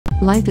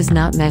Life is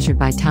not measured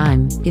by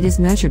time, it is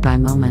measured by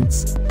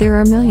moments. There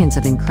are millions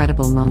of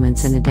incredible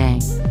moments in a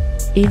day.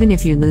 Even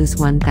if you lose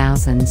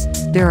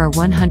 1,000s, there are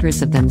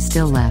 100s of them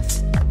still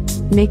left.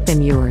 Make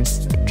them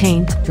yours.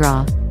 Paint,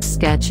 draw,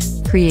 sketch,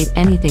 create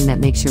anything that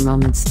makes your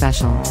moments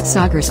special.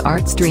 Sagar's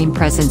Art Stream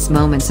presents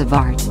Moments of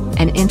Art,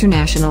 an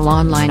international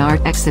online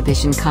art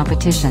exhibition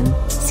competition.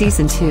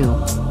 Season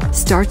 2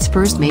 starts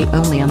 1st May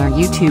only on our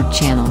YouTube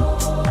channel.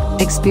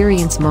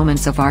 Experience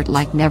moments of art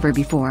like never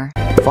before.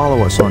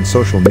 Follow us on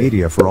social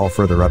media for all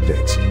further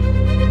updates.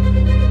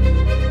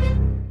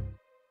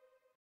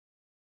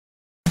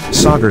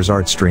 Sagar's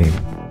Art Stream.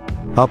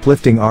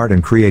 Uplifting art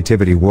and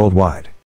creativity worldwide.